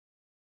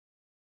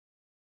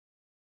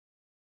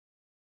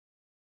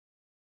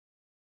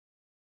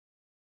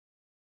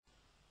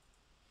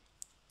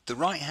The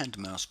right hand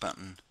mouse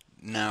button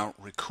now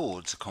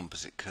records a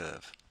composite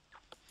curve.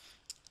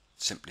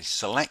 Simply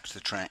select the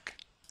track,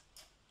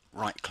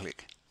 right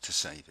click to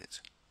save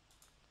it.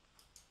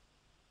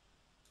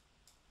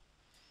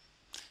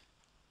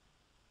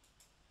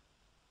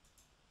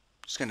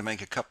 Just going to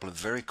make a couple of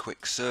very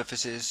quick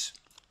surfaces.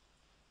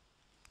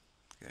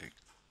 Go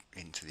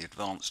into the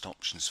advanced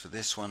options for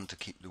this one to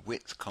keep the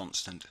width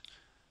constant.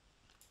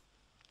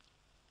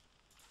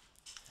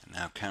 And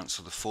now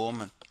cancel the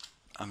form.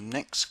 I'm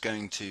next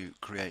going to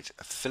create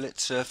a fillet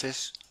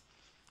surface.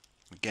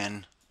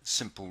 Again,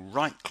 simple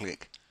right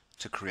click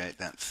to create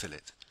that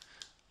fillet.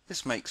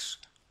 This makes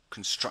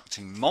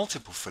constructing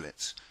multiple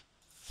fillets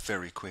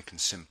very quick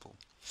and simple.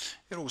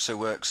 It also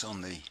works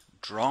on the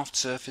draft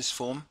surface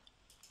form.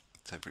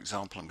 So for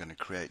example, I'm going to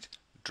create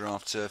a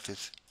draft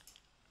surface,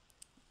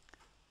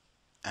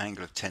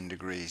 angle of 10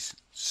 degrees,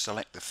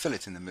 select the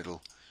fillet in the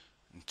middle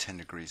and 10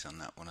 degrees on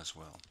that one as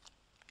well.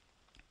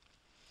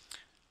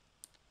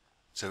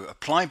 So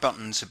apply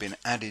buttons have been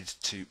added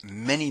to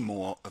many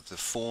more of the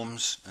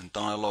forms and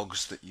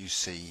dialogues that you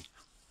see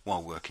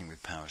while working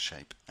with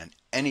PowerSHAPE, and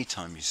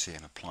anytime you see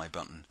an apply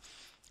button,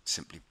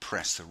 simply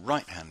press the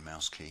right hand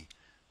mouse key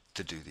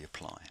to do the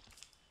apply.